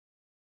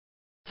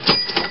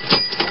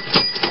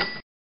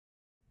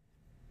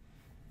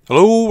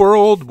Hello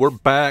world, we're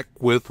back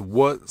with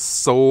what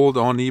sold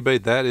on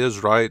eBay. That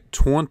is right,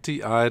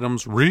 20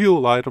 items,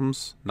 real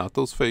items, not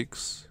those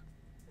fakes,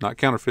 not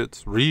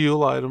counterfeits,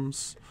 real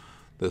items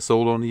that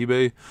sold on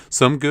eBay.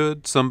 Some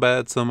good, some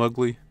bad, some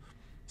ugly,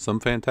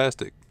 some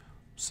fantastic,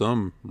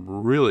 some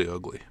really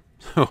ugly.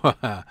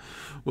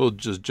 We'll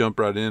just jump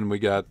right in. We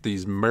got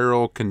these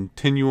Merrell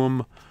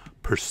Continuum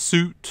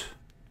Pursuit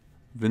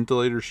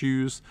ventilator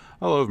shoes.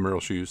 I love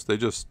Merrell shoes. They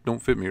just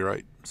don't fit me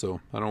right, so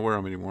I don't wear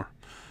them anymore.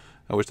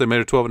 I wish they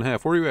made a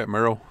 12.5. Where are you at,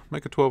 Merrell?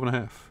 Make a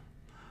 12.5.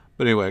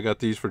 But anyway, I got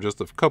these for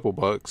just a couple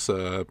bucks.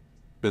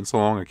 Been so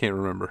long I can't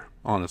remember,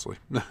 honestly.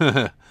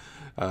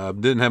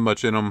 Didn't have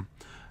much in them.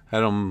 Had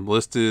them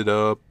listed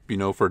up,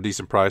 for a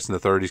decent price in the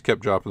 30s.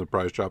 Kept dropping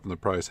the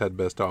price. Had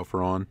best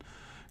offer on.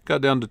 Got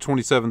down to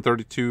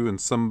 $27.32,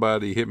 and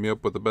somebody hit me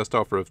up with the best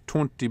offer of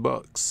 20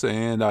 bucks,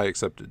 and I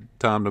accepted.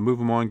 Time to move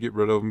them on, get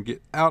rid of them,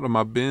 get out of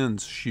my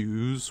Ben's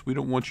shoes. We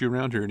don't want you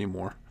around here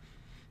anymore.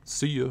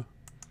 See ya.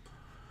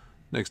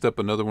 Next up,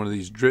 another one of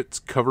these Dritz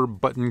cover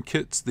button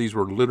kits. These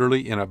were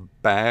literally in a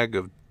bag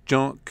of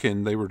junk,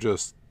 and they were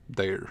just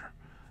there.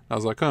 I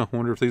was like,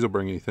 wonder if these will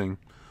bring anything.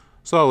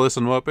 So I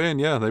listened them up,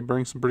 and yeah, they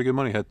bring some pretty good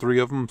money. Had 3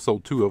 of them,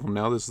 sold 2 of them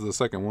now. This is the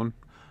second one.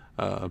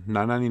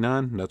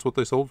 $9.99. That's what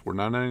they sold for,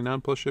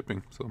 $9.99 plus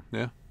shipping. So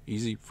yeah,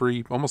 easy,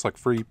 free, almost like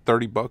free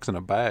 30 bucks in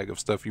a bag of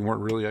stuff you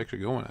weren't really actually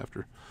going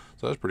after.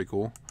 So that's pretty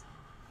cool.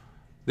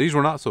 These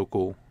were not so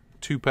cool.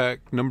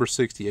 2-pack number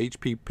 60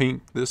 HP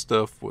pink. This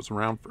stuff was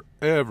around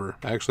forever.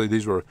 Actually,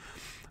 these were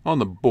on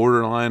the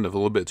borderline of a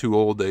little bit too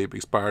old. They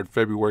expired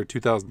February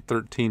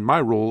 2013. My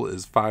rule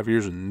is 5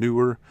 years and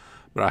newer,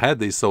 but I had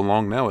these so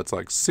long now it's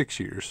like 6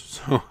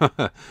 years. So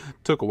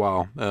took a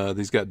while.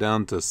 These got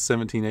down to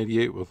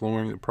 $17.88 with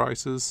lowering the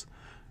prices,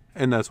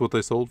 and that's what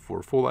they sold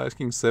for. Full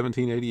asking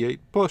 $17.88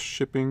 plus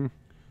shipping.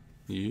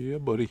 Yeah,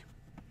 buddy.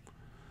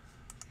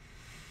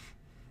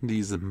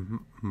 These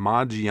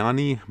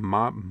Magnani,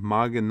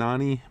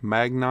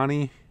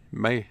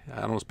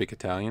 I don't speak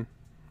Italian.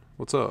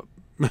 What's up?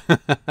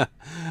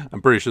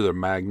 I'm pretty sure they're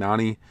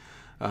Magnani.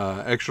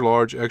 Extra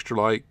large, extra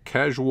light,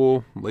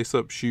 casual,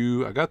 lace-up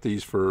shoe. I got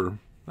these for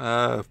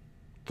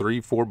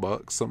 $3-4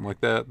 bucks, something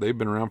like that. They've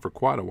been around for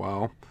quite a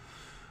while,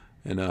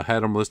 and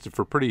had them listed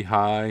for pretty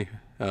high.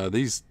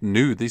 These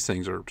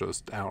things are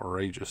just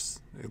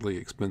outrageously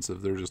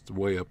expensive. They're just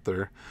way up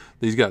there.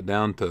 These got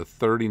down to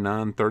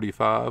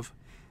 $39.35.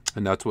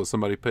 And that's what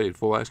somebody paid.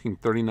 Full asking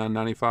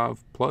 $39.95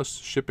 plus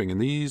shipping.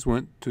 And these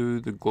went to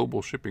the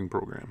global shipping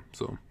program.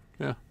 So,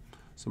 yeah.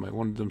 Somebody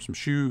wanted them some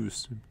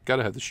shoes.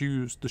 Gotta have the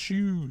shoes. The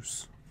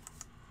shoes.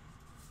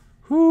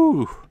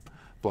 Whew.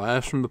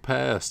 Blast from the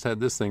past. Had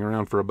this thing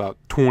around for about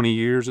 20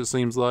 years, it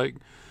seems like.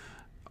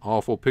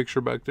 Awful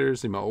picture back there.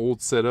 See my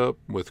old setup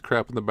with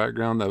crap in the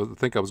background. I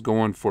think I was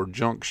going for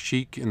junk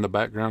chic in the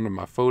background of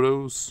my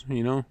photos,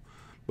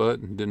 But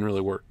it didn't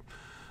really work.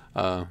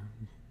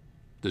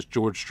 This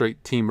George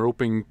Strait team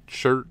roping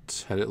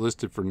shirt, had it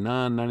listed for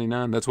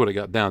 $9.99. That's what it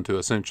got down to,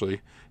 essentially.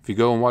 If you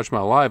go and watch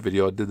my live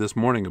video I did this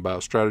morning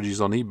about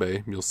strategies on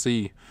eBay, you'll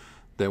see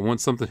that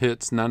once something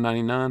hits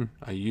 $9.99,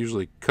 I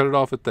usually cut it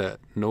off at that.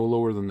 No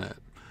lower than that.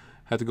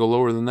 Had to go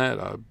lower than that,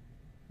 I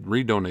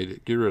redonate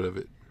it, get rid of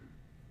it.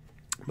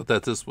 But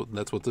that's what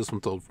this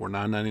one sold for,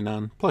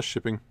 $9.99 plus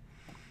shipping.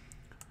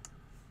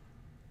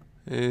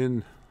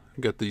 And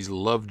got these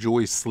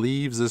Lovejoy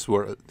sleeves. These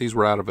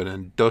were out of an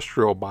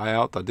industrial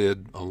buyout I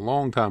did a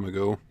long time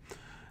ago,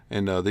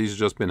 and these have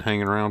just been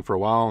hanging around for a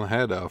while. I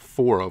had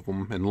 4 of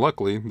them, and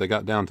luckily they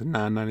got down to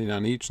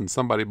 $9.99 each, and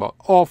somebody bought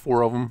all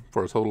 4 of them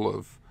for a total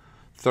of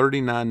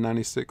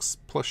 $39.96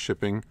 plus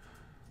shipping.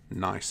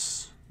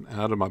 Nice.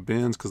 Out of my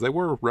bins, because they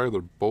were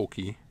rather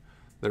bulky.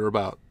 They were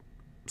about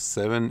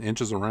 7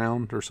 inches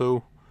around or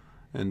so,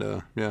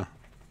 and yeah,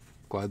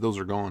 glad those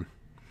are gone.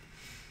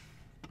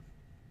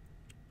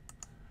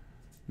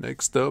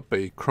 Next up,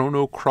 a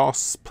Chrono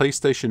Cross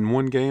PlayStation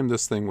 1 game.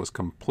 This thing was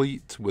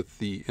complete with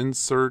the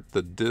insert.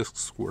 The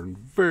discs were in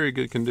very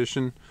good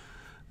condition.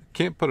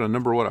 Can't put a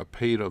number what I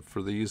paid up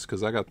for these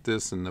because I got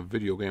this in the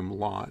video game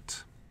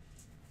lot.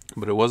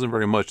 But it wasn't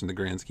very much in the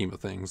grand scheme of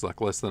things, like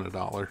less than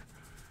 $1.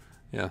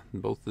 Yeah,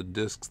 both the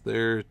discs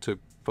there. Took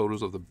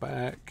photos of the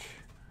back.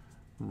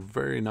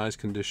 Very nice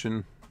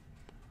condition.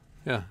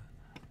 Yeah,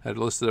 had it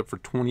listed up for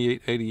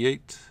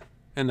 $28.88,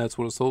 and that's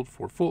what it sold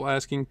for. Full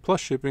asking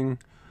plus shipping.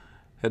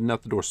 Heading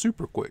out the door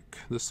super quick.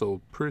 This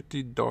sold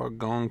pretty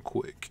doggone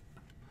quick.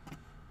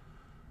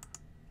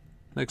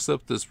 Next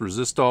up, this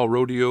Resistol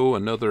Rodeo,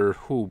 another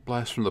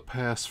blast from the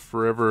past,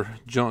 forever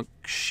junk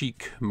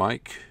chic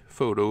mic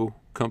photo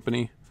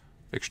company,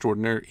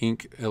 Extraordinaire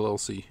Inc.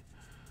 LLC.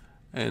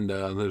 And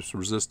there's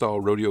Resistol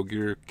Rodeo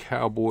gear,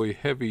 cowboy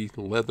heavy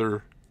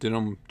leather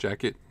denim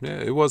jacket. Yeah,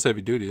 it was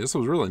heavy duty. This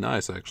was really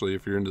nice actually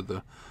if you're into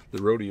the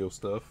rodeo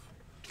stuff.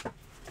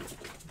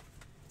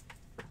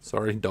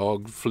 Sorry,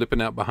 dog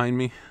flipping out behind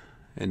me.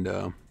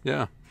 And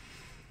yeah,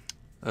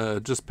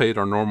 just paid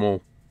our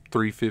normal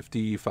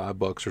 $3.50,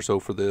 $5 or so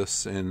for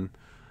this, and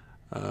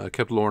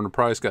Kept lowering the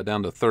price, got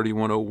down to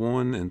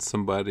 $31.01, and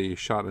somebody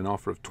shot an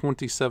offer of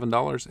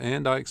 $27,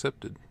 and I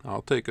accepted.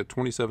 I'll take a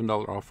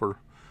 $27 offer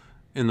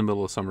in the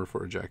middle of summer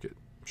for a jacket.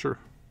 Sure.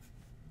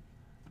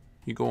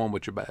 You go on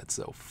with your bad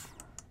self.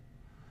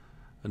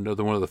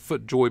 Another one of the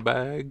FootJoy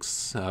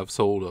bags. I've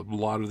sold a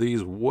lot of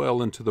these,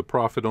 well into the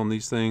profit on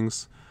these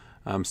things.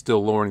 I'm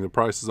still lowering the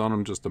prices on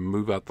them just to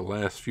move out the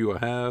last few I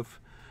have.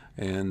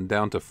 And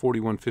down to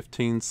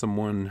 $41.15,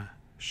 someone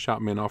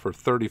shot me an offer of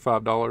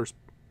 $35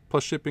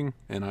 plus shipping,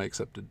 and I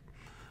accepted.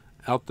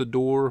 Out the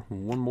door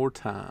one more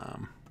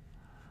time.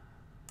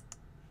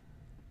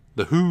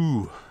 The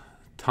Who,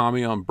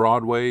 Tommy on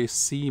Broadway,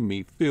 see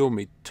me, feel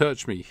me,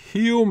 touch me,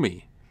 heal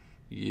me.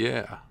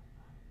 Yeah.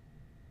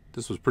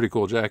 This was a pretty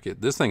cool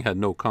jacket. This thing had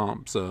no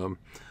comps.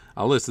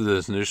 I listed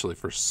this initially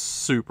for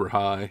super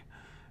high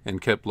and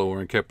kept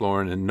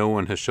lowering, and no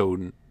one has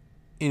shown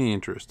any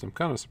interest. I'm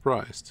kind of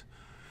surprised.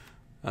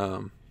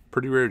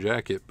 Pretty rare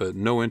jacket, but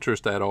no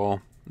interest at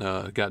all.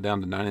 Got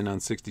down to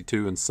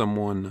 $99.62, and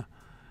someone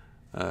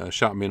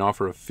shot me an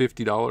offer of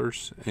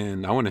 $50,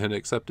 and I went ahead and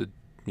accepted.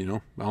 You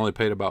know, I only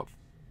paid about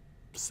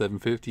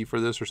 $7.50 for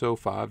this or so,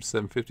 $5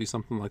 to $7.50,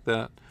 something like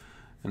that.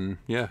 And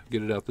yeah,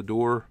 get it out the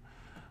door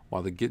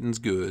while the getting's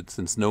good.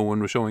 Since no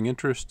one was showing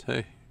interest,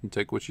 hey, you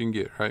take what you can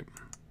get, right?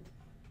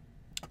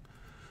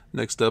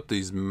 Next up,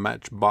 these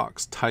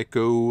Matchbox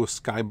Tyco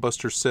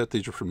Skybuster set.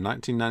 These are from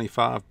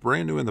 1995,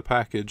 brand new in the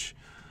package.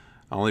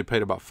 I only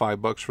paid about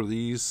 $5 for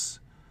these,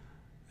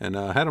 and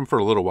I had them for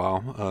a little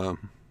while,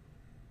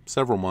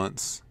 several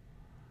months,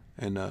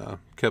 and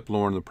kept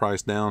lowering the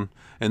price down.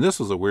 And this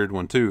was a weird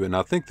one too, and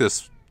I think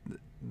this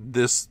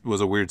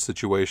was a weird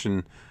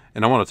situation,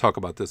 and I want to talk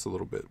about this a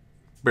little bit.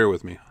 Bear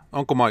with me.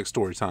 Uncle Mike's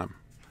story time,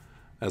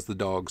 as the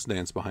dogs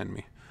dance behind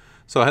me.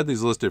 So I had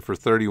these listed for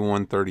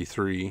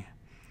 $31.33,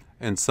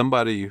 and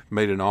somebody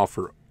made an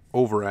offer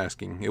over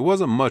asking. It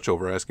wasn't much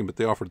over asking, but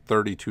they offered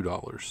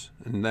 $32,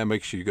 and that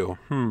makes you go,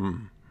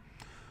 you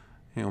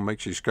know,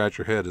 makes you scratch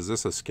your head. Is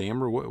this a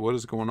scam, or what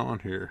is going on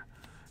here?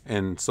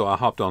 And so I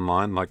hopped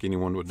online like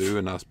anyone would do,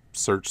 and I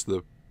searched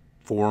the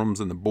forums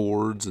and the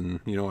boards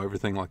and, you know,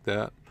 everything like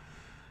that.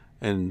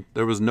 And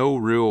there was no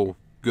real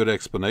good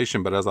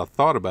explanation, but as I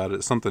thought about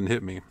it, something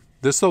hit me.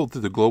 This sold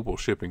through the global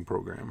shipping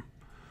program.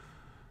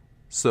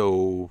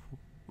 So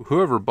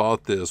whoever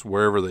bought this,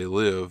 wherever they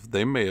live,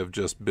 they may have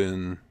just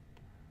been,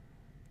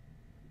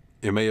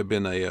 it may have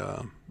been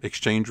a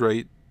exchange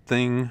rate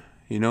thing.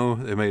 You know,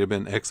 it may have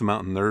been X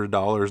amount in their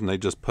dollars, and they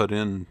just put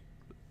in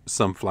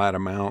some flat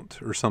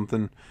amount or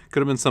something.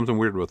 Could have been something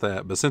weird with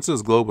that. But since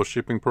it's a global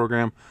shipping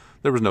program,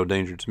 there was no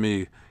danger to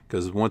me,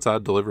 because once I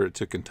deliver it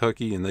to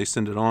Kentucky and they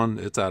send it on,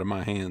 it's out of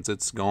my hands.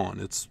 It's gone.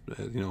 It's,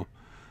 you know,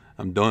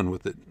 I'm done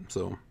with it.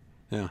 So,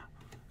 yeah,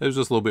 it was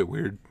just a little bit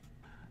weird.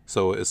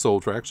 So it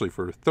sold for actually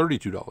for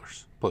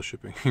 $32 plus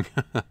shipping.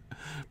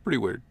 Pretty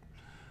weird.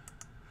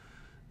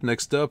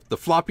 Next up, the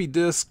floppy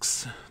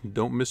disks.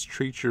 Don't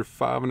mistreat your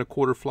 5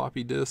 1/4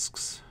 floppy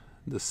disks.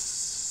 The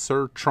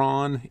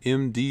Sertron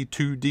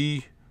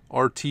MD2D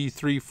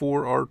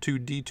RT34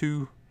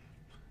 R2D2.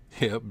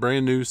 Yeah,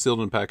 brand new,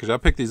 sealed in package. I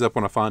pick these up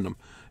when I find them.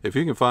 If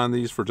you can find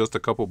these for just a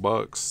couple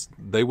bucks,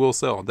 they will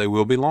sell. They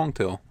will be long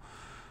tail,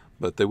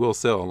 but they will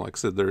sell. Like I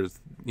said,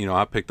 there's, you know,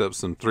 I picked up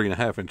some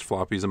 3.5-inch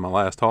floppies in my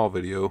last haul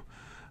video.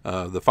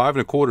 The 5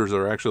 1/4s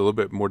are actually a little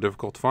bit more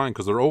difficult to find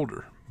because they're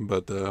older.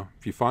 But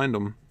if you find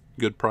them,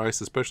 good price,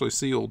 especially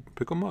sealed,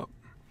 pick them up.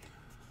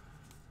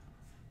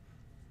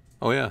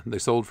 Oh yeah, they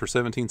sold for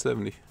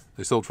 $17.70.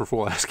 They sold for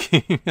full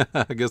asking.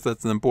 I guess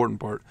that's an important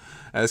part.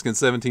 Asking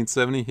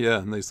 $17.70, yeah,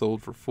 and they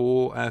sold for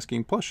full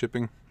asking plus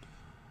shipping.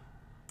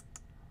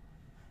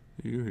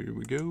 Here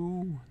we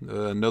go.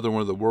 Another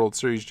one of the World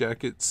Series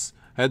jackets.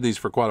 I had these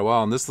for quite a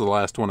while, and this is the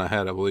last one I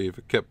had, I believe.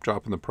 It kept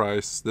dropping the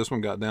price. This one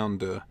got down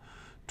to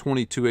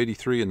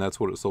 $22.83, and that's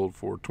what it sold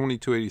for.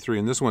 $22.83,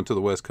 and this went to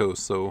the West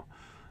Coast, so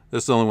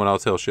this is the only one I'll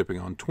tell shipping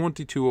on.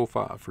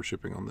 $22.05 for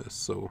shipping on this,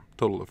 so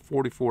total of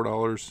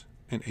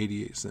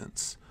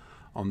 $44.88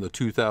 on the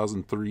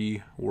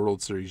 2003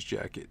 World Series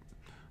jacket.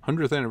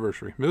 100th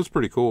anniversary. It was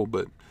pretty cool,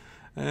 but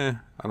I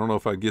don't know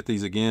if I'd get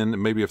these again.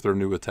 Maybe if they're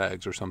new with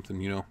tags or something,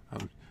 you know.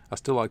 I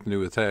still like the new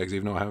with tags,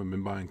 even though I haven't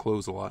been buying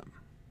clothes a lot.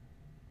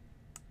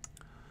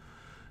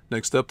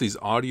 Next up, these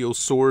Audio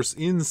Source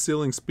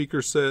in-ceiling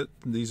speaker set.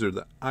 These are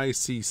the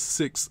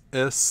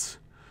IC6S.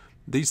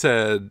 These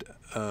had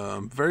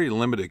very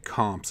limited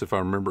comps, if I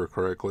remember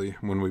correctly,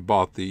 when we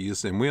bought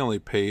these, and we only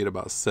paid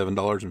about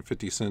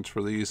 $7.50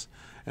 for these.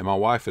 And my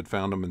wife had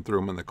found them and threw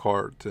them in the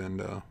cart.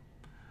 And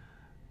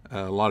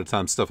a lot of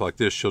times, stuff like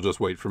this, she'll just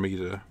wait for me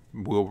to.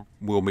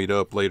 We'll meet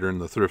up later in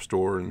the thrift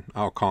store, and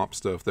I'll comp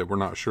stuff that we're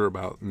not sure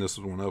about. And this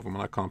was one of them,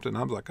 and I comped it, and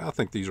I was like, I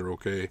think these are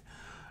okay.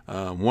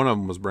 One of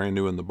them was brand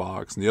new in the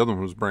box, and the other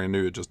one was brand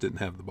new. It just didn't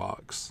have the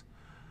box.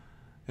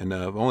 And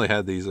I've only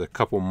had these a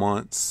couple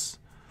months.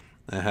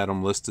 I had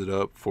them listed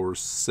up for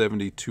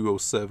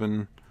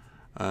 $72.07,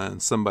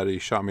 and somebody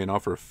shot me an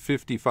offer of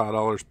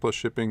 $55 plus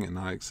shipping, and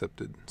I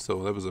accepted.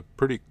 So that was a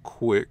pretty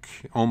quick,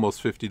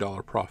 almost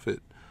 $50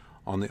 profit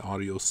on the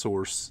Audio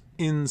Source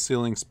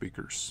in-ceiling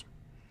speakers.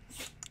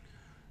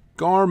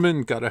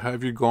 Garmin, gotta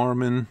have your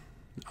Garmin.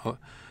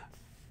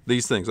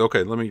 These things.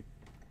 Okay, a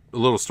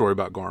little story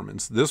about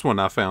Garmin's. This one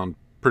I found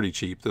pretty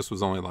cheap. This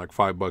was only like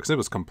 $5. It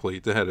was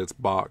complete. It had its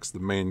box, the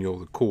manual,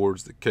 the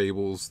cords, the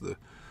cables, the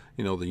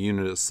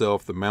unit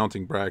itself, the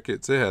mounting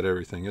brackets. It had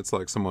everything. It's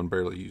like someone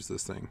barely used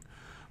this thing.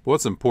 But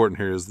what's important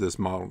here is this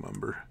model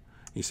number.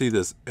 You see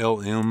this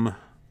LM?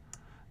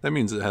 That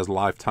means it has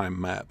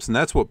lifetime maps, and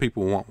that's what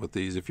people want with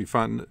these. If you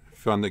find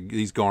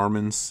these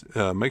Garmin's,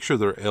 make sure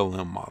they're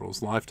LM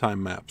models,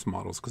 lifetime maps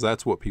models, because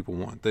that's what people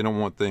want. They don't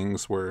want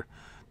things where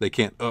they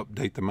can't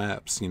update the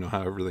maps,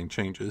 how everything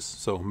changes.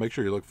 So make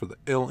sure you look for the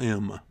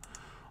LM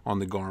on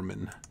the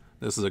Garmin.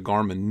 This is a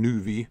Garmin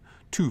Nuvi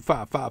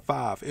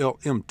 2555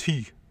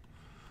 LMT.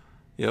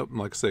 Yep,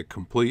 like I said,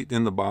 complete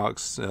in the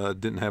box.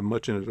 Didn't have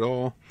much in it at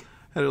all.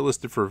 Had it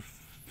listed for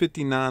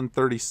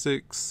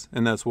 $59.36,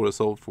 and that's what it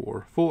sold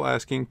for. Full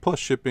asking plus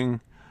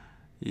shipping.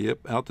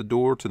 Yep, out the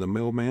door to the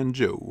mailman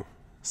Joe.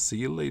 See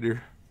you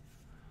later.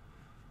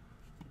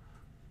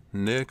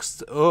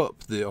 Next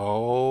up,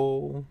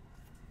 a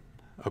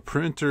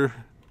printer.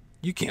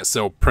 You can't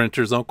sell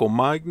printers, Uncle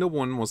Mike. No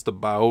one wants to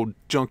buy old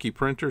junky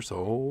printers.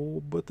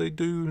 Oh, but they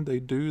do. They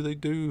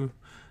do.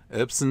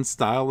 Epson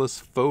Stylus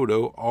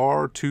Photo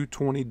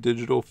R220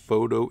 digital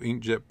photo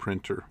inkjet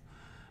printer.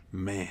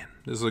 Man,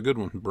 this is a good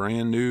one.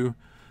 Brand new.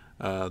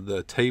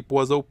 The tape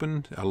was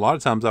opened. A lot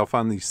of times I'll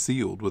find these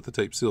sealed with the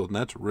tape sealed, and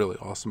that's really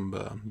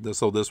awesome. They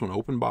sold this one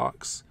open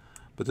box,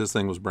 but this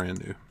thing was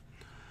brand new.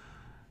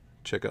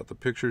 Check out the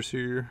pictures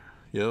here.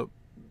 Yep.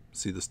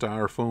 See the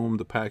styrofoam,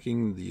 the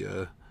packing,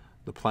 the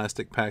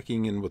plastic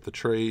packing, and with the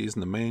trays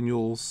and the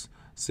manuals.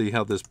 See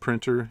how this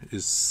printer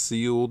is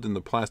sealed in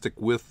the plastic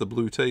with the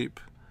blue tape.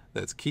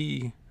 That's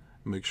key.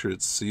 Make sure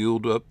it's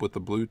sealed up with the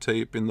blue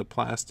tape in the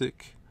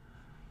plastic.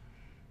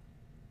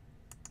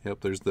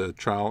 Yep, there's the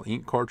trial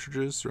ink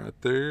cartridges right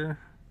there.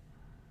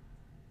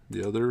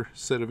 The other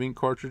set of ink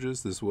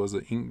cartridges. This was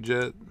an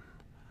inkjet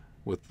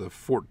with the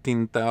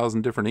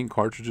 14,000 different ink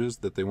cartridges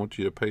that they want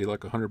you to pay like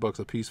 $100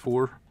 a piece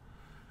for.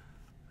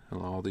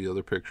 And all the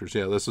other pictures.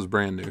 Yeah, this was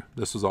brand new.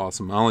 This was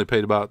awesome. I only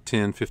paid about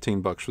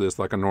 $10-15 for this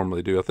like I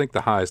normally do. I think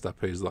the highest I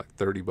paid is like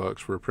 $30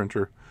 for a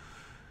printer.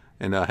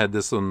 And I had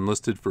this one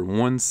listed for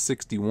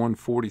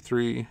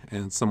 $161.43,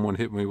 and someone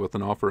hit me with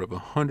an offer of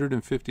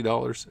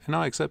 $150, and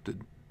I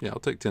accepted. Yeah, I'll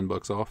take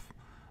 $10 off.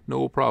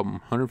 No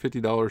problem.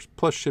 $150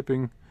 plus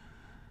shipping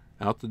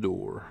out the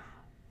door.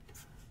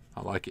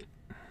 I like it.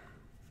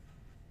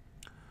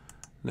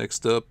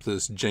 Next up,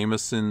 this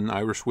Jameson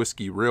Irish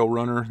Whiskey Rail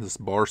Runner. This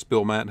bar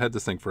spill mat. Had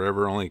this thing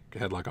forever. Only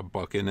had like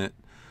 $1 in it.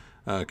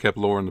 Kept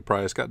lowering the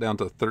price. Got down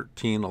to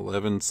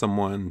 $13.11.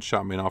 Someone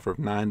shot me an offer of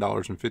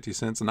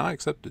 $9.50, and I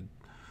accepted,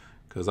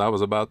 because I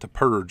was about to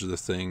purge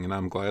this thing, and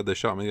I'm glad they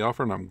shot me the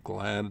offer, and I'm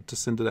glad to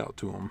send it out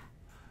to them.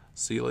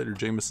 See you later,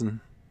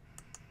 Jameson.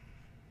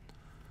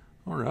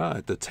 All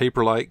right, the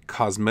Taperlite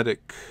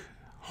Cosmetic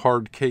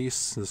hard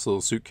case. This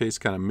little suitcase,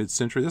 kind of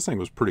mid-century. This thing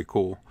was pretty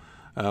cool.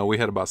 We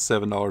had about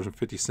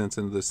 $7.50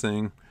 into this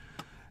thing,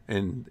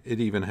 and it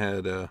even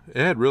had it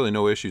had really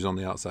no issues on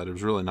the outside. It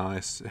was really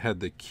nice. It had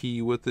the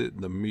key with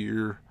it, the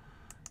mirror.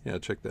 Yeah,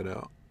 check that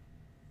out.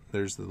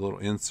 There's the little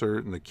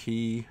insert and the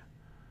key.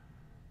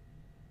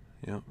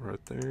 Yep,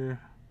 right there.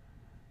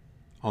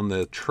 On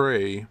the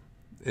tray,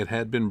 it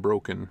had been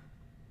broken.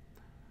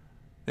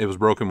 It was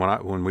broken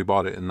when we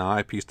bought it, and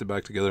I pieced it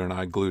back together and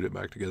I glued it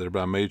back together.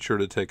 But I made sure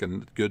to take a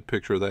good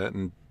picture of that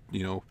and,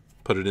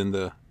 put it in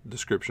the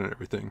description and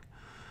everything.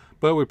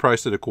 But we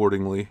priced it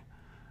accordingly.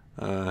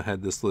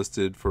 Had this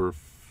listed for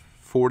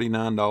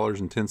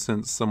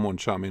 $49.10. Someone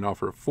shot me an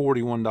offer of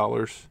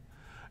 $41,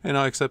 and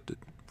I accepted.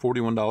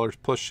 $41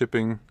 plus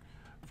shipping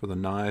for the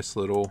nice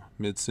little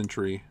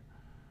mid-century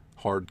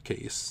hard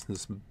case.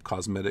 This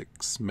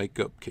cosmetics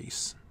makeup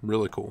case.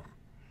 Really cool.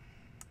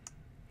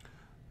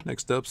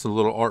 Next up's a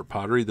little art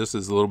pottery. This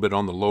is a little bit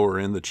on the lower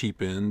end, the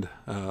cheap end.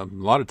 A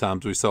lot of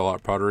times we sell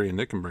art pottery and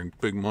it can bring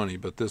big money,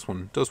 but this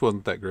one just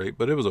wasn't that great,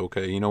 but it was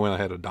okay. When I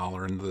had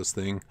 $1 into this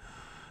thing.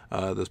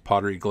 This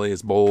pottery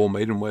glaze bowl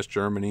made in West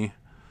Germany.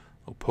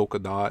 A polka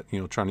dot,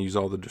 trying to use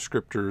all the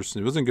descriptors.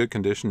 It was in good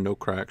condition, no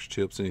cracks,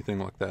 chips, anything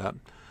like that.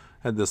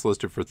 Had this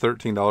listed for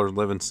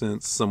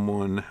 $13.11.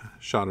 Someone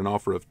shot an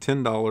offer of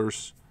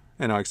 $10,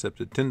 and I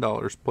accepted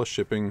 $10 plus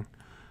shipping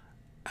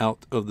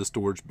out of the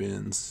storage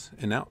bins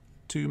and out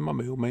to my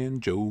mailman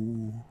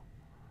Joe.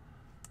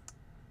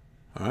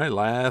 All right,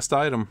 last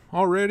item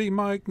already,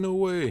 Mike. No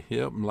way.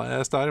 Yep,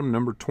 last item,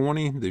 number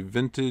 20, the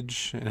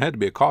vintage. It had to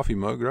be a coffee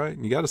mug, right?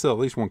 You got to sell at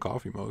least one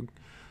coffee mug.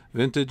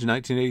 Vintage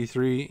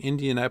 1983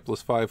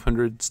 Indianapolis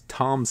 500s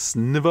Tom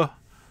Sniva.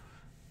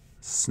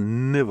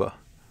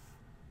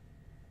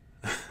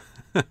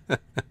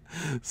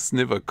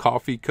 Sniva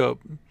coffee cup.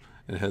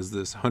 It has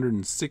this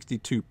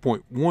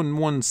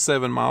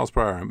 162.117 miles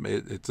per hour.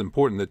 It's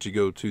important that you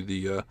go to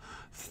the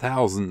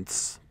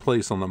thousandths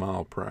place on the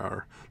mile per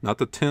hour, not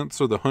the tenths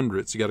or the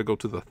hundredths. You got to go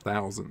to the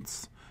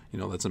thousandths.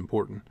 That's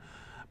important.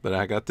 But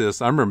I got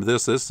this. I remember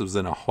this was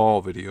in a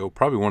haul video,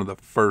 probably one of the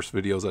first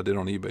videos I did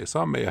on eBay.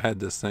 So I may have had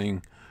this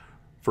thing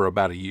for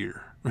about a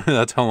year.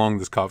 That's how long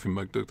this coffee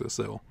mug took to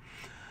sell.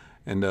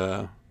 And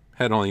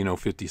had only,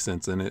 50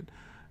 cents in it,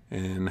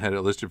 and had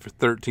it listed for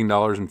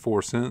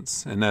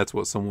 $13.04, and that's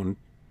what someone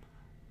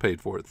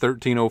paid for it.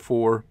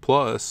 $13.04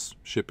 plus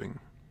shipping.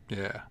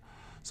 Yeah,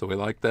 so we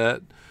like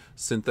that.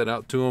 Sent that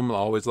out to them. I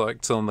always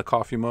like selling the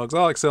coffee mugs.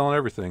 I like selling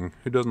everything.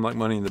 Who doesn't like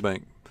money in the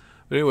bank?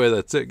 But anyway,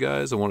 that's it,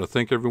 guys. I want to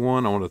thank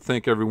everyone. I want to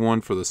thank everyone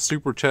for the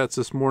super chats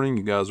this morning.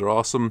 You guys are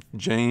awesome.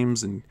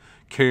 James and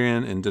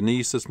Karen and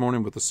Denise this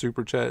morning with the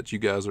super chats. You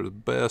guys are the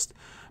best.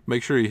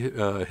 Make sure you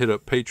hit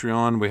up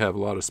Patreon. We have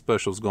a lot of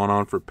specials going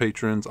on for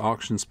patrons,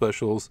 auction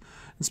specials.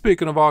 And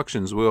speaking of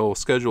auctions, we'll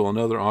schedule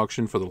another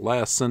auction for the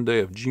last Sunday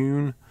of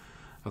June.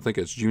 I think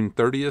it's June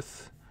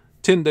 30th.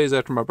 10 days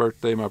after my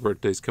birthday. My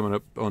birthday's coming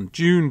up on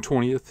June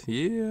 20th.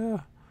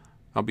 Yeah,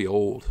 I'll be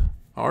old.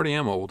 I already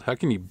am old. How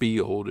can you be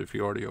old if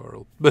you already are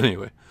old? But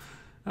anyway,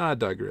 I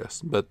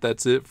digress. But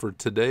that's it for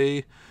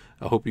today.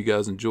 I hope you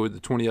guys enjoyed the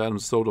 20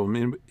 items sold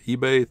on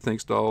eBay.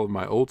 Thanks to all of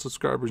my old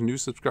subscribers, new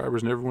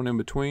subscribers, and everyone in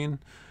between.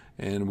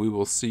 And we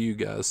will see you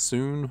guys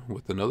soon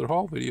with another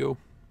haul video.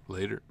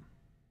 Later.